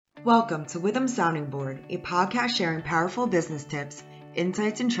Welcome to Witham Sounding Board, a podcast sharing powerful business tips,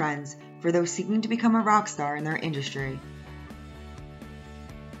 insights, and trends for those seeking to become a rock star in their industry.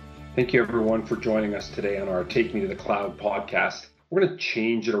 Thank you, everyone, for joining us today on our Take Me to the Cloud podcast. We're going to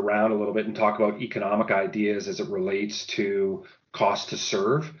change it around a little bit and talk about economic ideas as it relates to cost to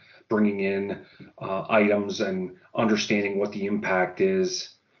serve, bringing in items and understanding what the impact is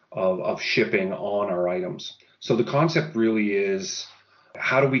of shipping on our items. So the concept really is,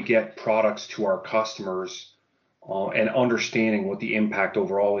 how do we get products to our customers and understanding what the impact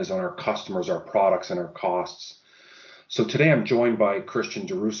overall is on our customers, our products, and our costs. So today I'm joined by Christian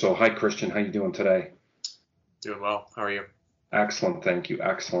DeRusso. Hi, Christian. How you doing today? Doing well. How are you? Excellent. Thank you.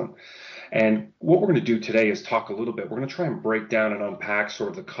 Excellent. And what we're going to do today is talk a little bit. We're going to try and break down and unpack sort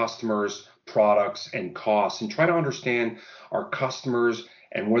of the customers, products, and costs, and try to understand our customers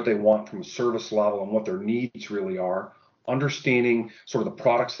and what they want from a service level and what their needs really are. Understanding sort of the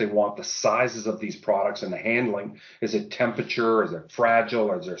products they want, the sizes of these products and the handling. Is it temperature? Is it fragile?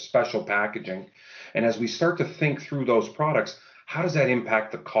 Or is there special packaging? And as we start to think through those products, how does that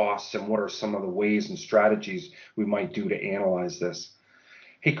impact the costs, and what are some of the ways and strategies we might do to analyze this?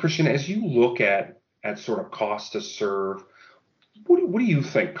 Hey, Christian, as you look at sort of cost to serve, what do you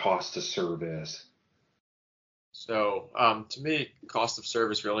think cost to serve is? So to me, cost of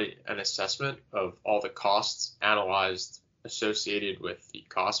serve is really an assessment of all the costs analyzed associated with the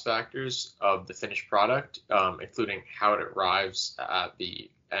cost factors of the finished product, including how it arrives at the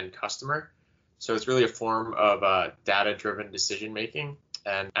end customer. So it's really a form of data-driven decision-making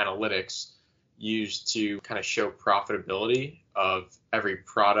and analytics used to kind of show profitability of every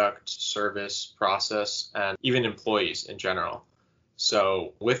product, service, process, and even employees in general.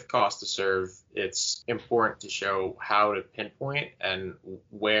 So with cost to serve, it's important to show how to pinpoint and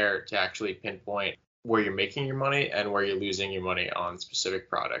where to actually pinpoint where you're making your money and where you're losing your money on specific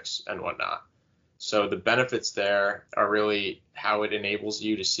products and whatnot. So the benefits there are really how it enables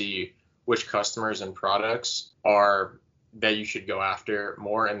you to see which customers and products are that you should go after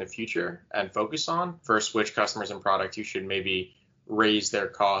more in the future and focus on, versus which customers and products you should maybe raise their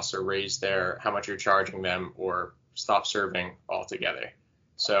costs or raise their how much you're charging them or stop serving altogether.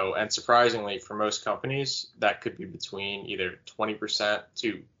 So, and surprisingly, for most companies, that could be between either 20%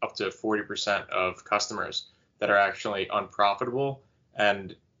 to up to 40% of customers that are actually unprofitable.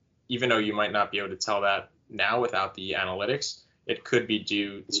 And even though you might not be able to tell that now without the analytics, it could be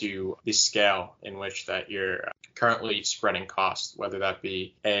due to the scale in which that you're currently spreading costs, whether that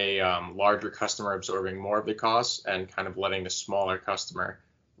be a larger customer absorbing more of the costs and kind of letting the smaller customer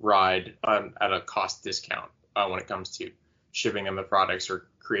ride at a cost discount when it comes to shipping them the products or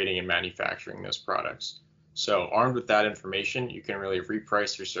creating and manufacturing those products. So armed with that information, you can really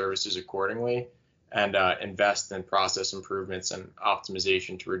reprice your services accordingly and invest in process improvements and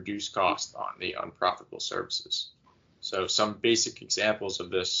optimization to reduce cost on the unprofitable services. So some basic examples of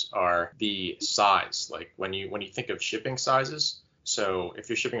this are the size, like when you think of shipping sizes. So if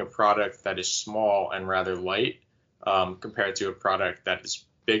you're shipping a product that is small and rather light compared to a product that is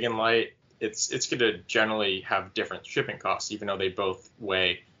big and light, it's going to generally have different shipping costs, even though they both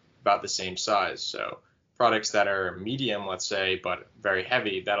weigh about the same size. So products that are medium, let's say, but very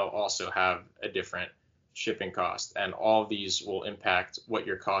heavy, that'll also have a different shipping cost. And all of these will impact what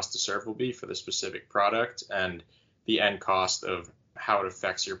your cost to serve will be for the specific product and the end cost of how it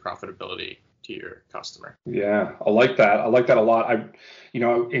affects your profitability to your customer. Yeah, I like that. I like that a lot.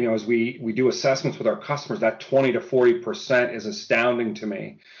 As we do assessments with our customers, that 20 to 40% is astounding to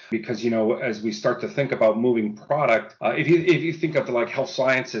me, because as we start to think about moving product, if you think of like health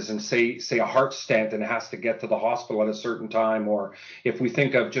sciences and say a heart stent and it has to get to the hospital at a certain time, or if we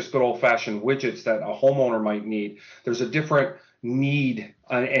think of just good old-fashioned widgets that a homeowner might need, there's a different need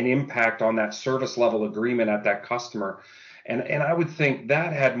and impact on that service level agreement at that customer. And I would think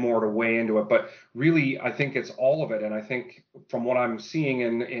that had more to weigh into it, but really I think it's all of it. And I think from what I'm seeing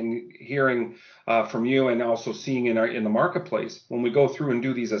and hearing from you, and also seeing in the marketplace, when we go through and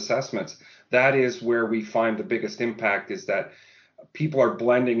do these assessments, that is where we find the biggest impact, is that people are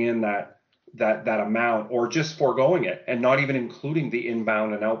blending in that amount, or just foregoing it and not even including the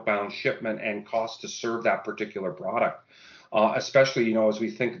inbound and outbound shipment and cost to serve that particular product. Especially, as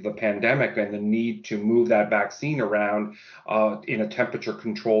we think of the pandemic and the need to move that vaccine around in a temperature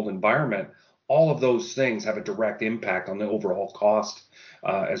controlled environment, all of those things have a direct impact on the overall cost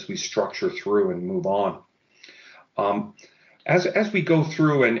as we structure through and move on. As we go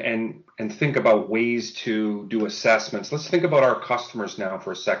through and think about ways to do assessments, let's think about our customers now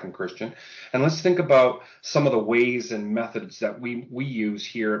for a second, Christian, and let's think about some of the ways and methods that we use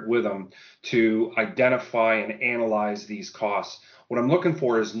here at Witham to identify and analyze these costs. what I'm looking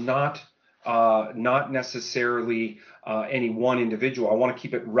for is not necessarily any one individual. I want to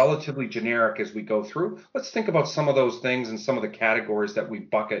keep it relatively generic as we go through. Let's think about some of those things and some of the categories that we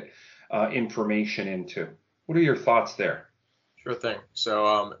bucket information into. What are your thoughts there? Sure thing.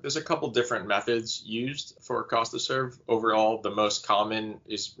 So there's a couple different methods used for cost to serve. Overall, the most common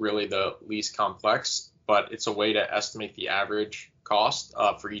is really the least complex, but it's a way to estimate the average cost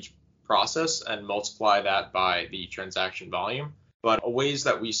for each process and multiply that by the transaction volume. But ways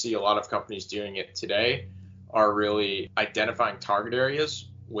that we see a lot of companies doing it today are really identifying target areas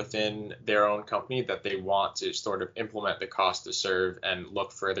within their own company that they want to sort of implement the cost to serve and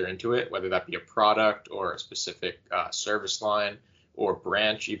look further into it, whether that be a product or a specific service line or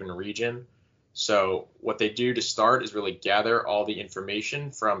branch, even region. So what they do to start is really gather all the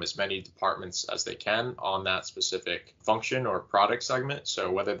information from as many departments as they can on that specific function or product segment. So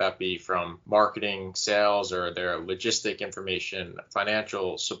whether that be from marketing, sales, or their logistic information,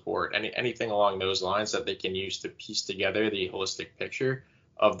 financial support, anything along those lines that they can use to piece together the holistic picture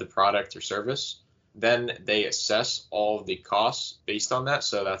of the product or service. Then they assess all of the costs based on that.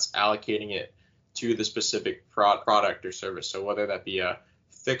 So that's allocating it to the specific product or service. So whether that be a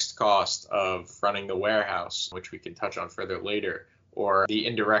fixed cost of running the warehouse, which we can touch on further later, or the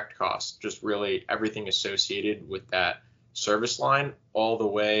indirect cost, just really everything associated with that service line, all the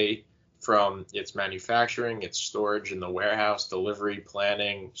way from its manufacturing, its storage in the warehouse, delivery,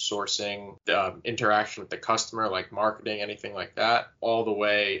 planning, sourcing, interaction with the customer, like marketing, anything like that, all the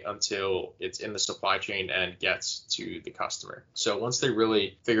way until it's in the supply chain and gets to the customer. So once they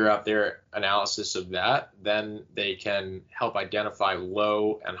really figure out their analysis of that, then they can help identify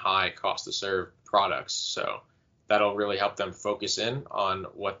low and high cost to serve products. So that'll really help them focus in on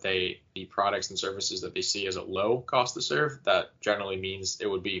the products and services that they see as a low cost to serve. That generally means it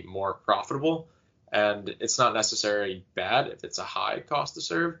would be more profitable. And it's not necessarily bad if it's a high cost to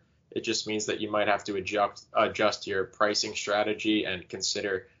serve. It just means that you might have to adjust your pricing strategy and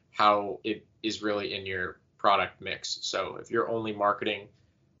consider how it is really in your product mix. So if you're only marketing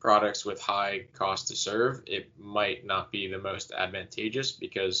products with high cost to serve, it might not be the most advantageous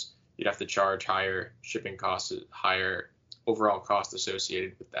because you'd have to charge higher shipping costs, higher overall cost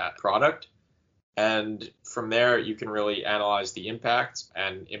associated with that product. And from there, you can really analyze the impact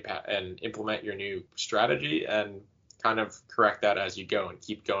and implement your new strategy and kind of correct that as you go and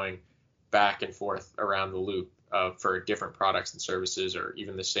keep going back and forth around the loop for different products and services, or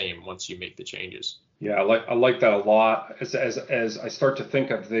even the same once you make the changes. Yeah, I like that a lot as I start to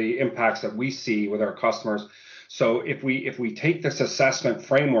think of the impacts that we see with our customers. So if we take this assessment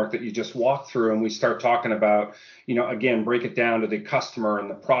framework that you just walked through and we start talking about, again, break it down to the customer and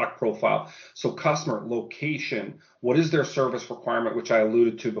the product profile. So customer location, what is their service requirement, which I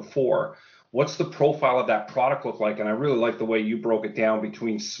alluded to before? What's the profile of that product look like? And I really like the way you broke it down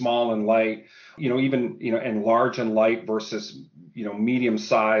between small and light, and large and light versus, medium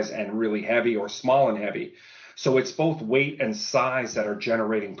size and really heavy, or small and heavy. So it's both weight and size that are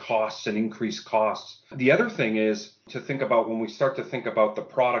generating costs and increased costs. The other thing is to think about when we start to think about the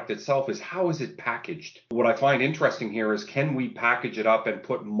product itself is how is it packaged? What I find interesting here is, can we package it up and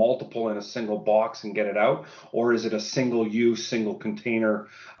put multiple in a single box and get it out? Or is it a single use, single container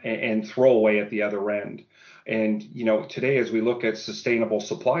and throwaway at the other end? And, today, as we look at sustainable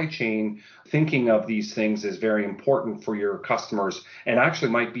supply chain, thinking of these things is very important for your customers and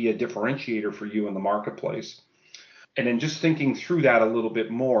actually might be a differentiator for you in the marketplace. And then just thinking through that a little bit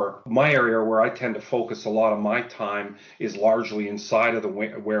more, my area where I tend to focus a lot of my time is largely inside of the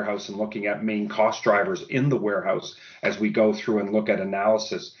warehouse and looking at main cost drivers in the warehouse as we go through and look at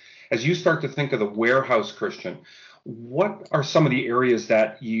analysis. As you start to think of the warehouse, Christian, what are some of the areas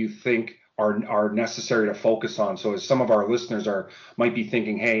that you think are necessary to focus on? So as some of our listeners might be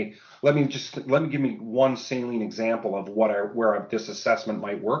thinking, hey, let me give me one salient example of where this assessment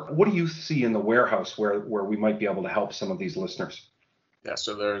might work. What do you see in the warehouse where we might be able to help some of these listeners? Yeah,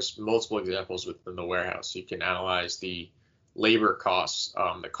 so there's multiple examples within the warehouse. You can analyze the labor costs,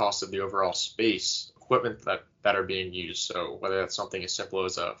 the cost of the overall space, equipment that are being used. So whether that's something as simple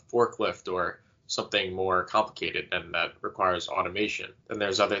as a forklift or something more complicated and that requires automation. Then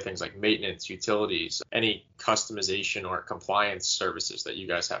there's other things like maintenance, utilities, any customization or compliance services that you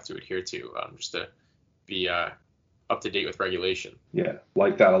guys have to adhere to just to be up to date with regulation. Yeah,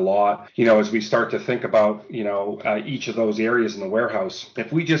 like that a lot. As we start to think about, each of those areas in the warehouse,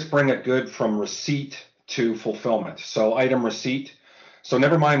 if we just bring it good from receipt to fulfillment. So item receipt. So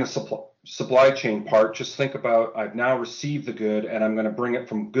never mind the supply chain part, just think about, I've now received the good and I'm going to bring it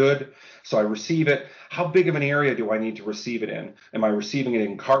from good. So I receive it. How big of an area do I need to receive it in? Am I receiving it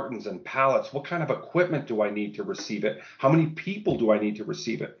in cartons and pallets? What kind of equipment do I need to receive it? How many people do I need to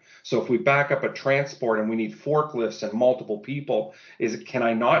receive it? So if we back up a transport and we need forklifts and multiple people, can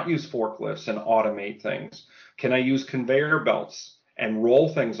I not use forklifts and automate things? Can I use conveyor belts and roll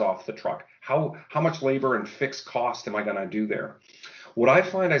things off the truck? How much labor and fixed cost am I going to do there? What I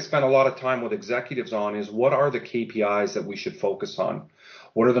find I spend a lot of time with executives on is, what are the KPIs that we should focus on?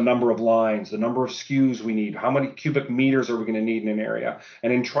 What are the number of lines, the number of SKUs we need? How many cubic meters are we going to need in an area?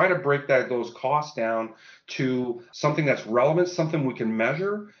 And then try to break those costs down to something that's relevant, something we can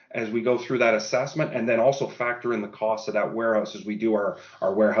measure as we go through that assessment, and then also factor in the cost of that warehouse as we do our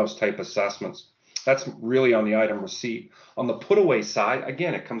warehouse type assessments. That's really on the item receipt. On the put away side,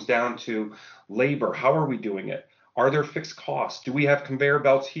 again, it comes down to labor. How are we doing it? Are there fixed costs? Do we have conveyor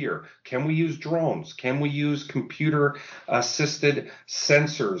belts here? Can we use drones? Can we use computer assisted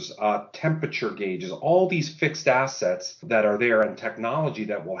sensors, temperature gauges, all these fixed assets that are there and technology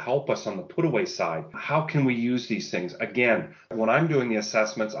that will help us on the put away side? How can we use these things? Again, when I'm doing the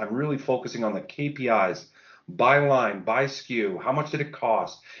assessments, I'm really focusing on the KPIs. By line, by SKU, how much did it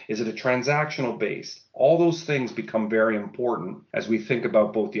cost? Is it a transactional based? All those things become very important as we think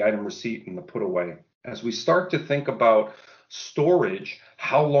about both the item receipt and the put away. As we start to think about storage,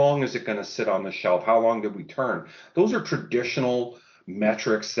 how long is it going to sit on the shelf? How long did we turn? Those are traditional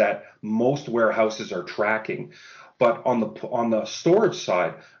metrics that most warehouses are tracking. But on the storage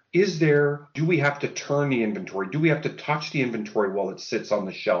side, do we have to turn the inventory? Do we have to touch the inventory while it sits on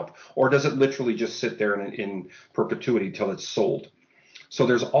the shelf? Or does it literally just sit there in perpetuity till it's sold? So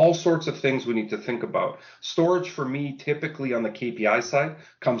there's all sorts of things we need to think about. Storage for me, typically on the KPI side,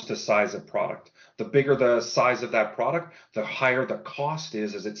 comes to size of product. The bigger the size of that product, the higher the cost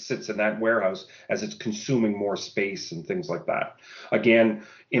is as it sits in that warehouse, as it's consuming more space and things like that. Again,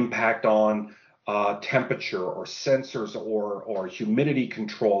 impact on temperature or sensors or humidity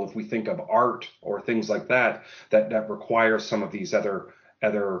control, if we think of art or things like that require some of these other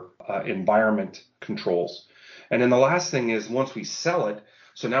environment controls. And then the last thing is, once we sell it,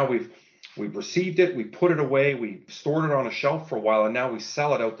 so now we've received it, we put it away, we stored it on a shelf for a while, and now we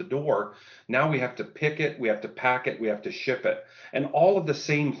sell it out the door. Now we have to pick it, we have to pack it, we have to ship it. And all of the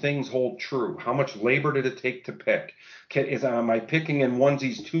same things hold true. How much labor did it take to pick? Am I picking in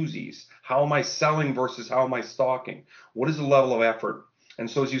onesies, twosies? How am I selling versus how am I stocking? What is the level of effort? And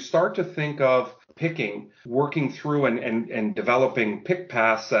so as you start to think of picking, working through and developing pick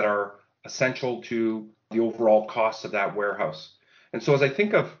paths that are essential to the overall cost of that warehouse. And so as I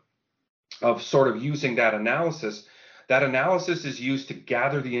think of sort of using that analysis is used to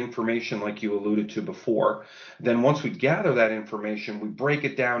gather the information like you alluded to before. Then once we gather that information, we break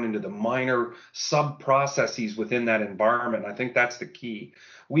it down into the minor sub-processes within that environment. And I think that's the key.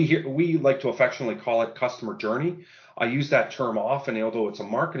 We like to affectionately call it customer journey. I use that term often, although it's a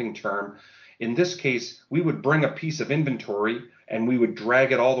marketing term. In this case, we would bring a piece of inventory and we would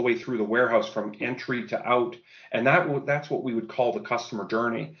drag it all the way through the warehouse from entry to out. And that's what we would call the customer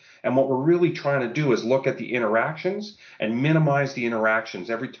journey. And what we're really trying to do is look at the interactions and minimize the interactions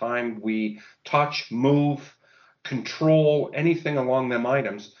every time we touch, move, control anything along them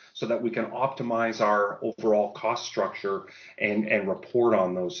items, so that we can optimize our overall cost structure and report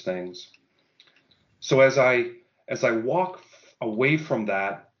on those things. So as I walk away from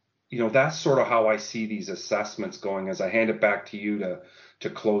that, that's sort of how I see these assessments going, as I hand it back to you to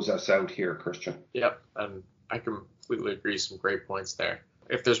close us out here, Christian. Yep, and I completely agree. Some great points there.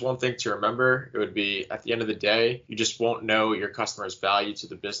 If there's one thing to remember, it would be, at the end of the day, you just won't know your customer's value to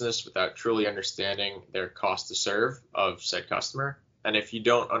the business without truly understanding their cost to serve of said customer. And if you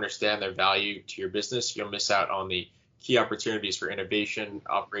don't understand their value to your business, you'll miss out on the key opportunities for innovation,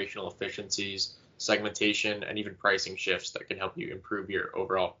 operational efficiencies, segmentation, and even pricing shifts that can help you improve your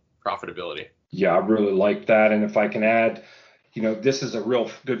overall profitability. Yeah, I really like that. And if I can add, this is a real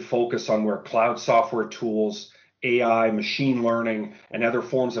good focus on where cloud software tools, AI, machine learning, and other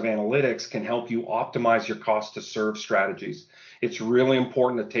forms of analytics can help you optimize your cost to serve strategies. It's really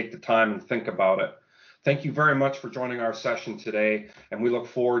important to take the time and think about it. Thank you very much for joining our session today, and we look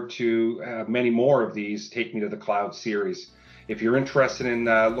forward to many more of these Take Me to the Cloud series. If you're interested in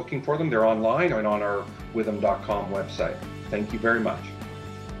looking for them, they're online and on our Witham.com website. Thank you very much.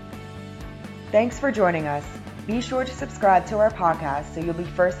 Thanks for joining us. Be sure to subscribe to our podcast so you'll be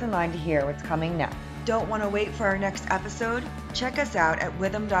first in line to hear what's coming next. Don't want to wait for our next episode? Check us out at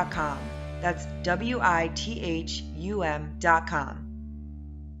Witham.com. That's WITHUM.com.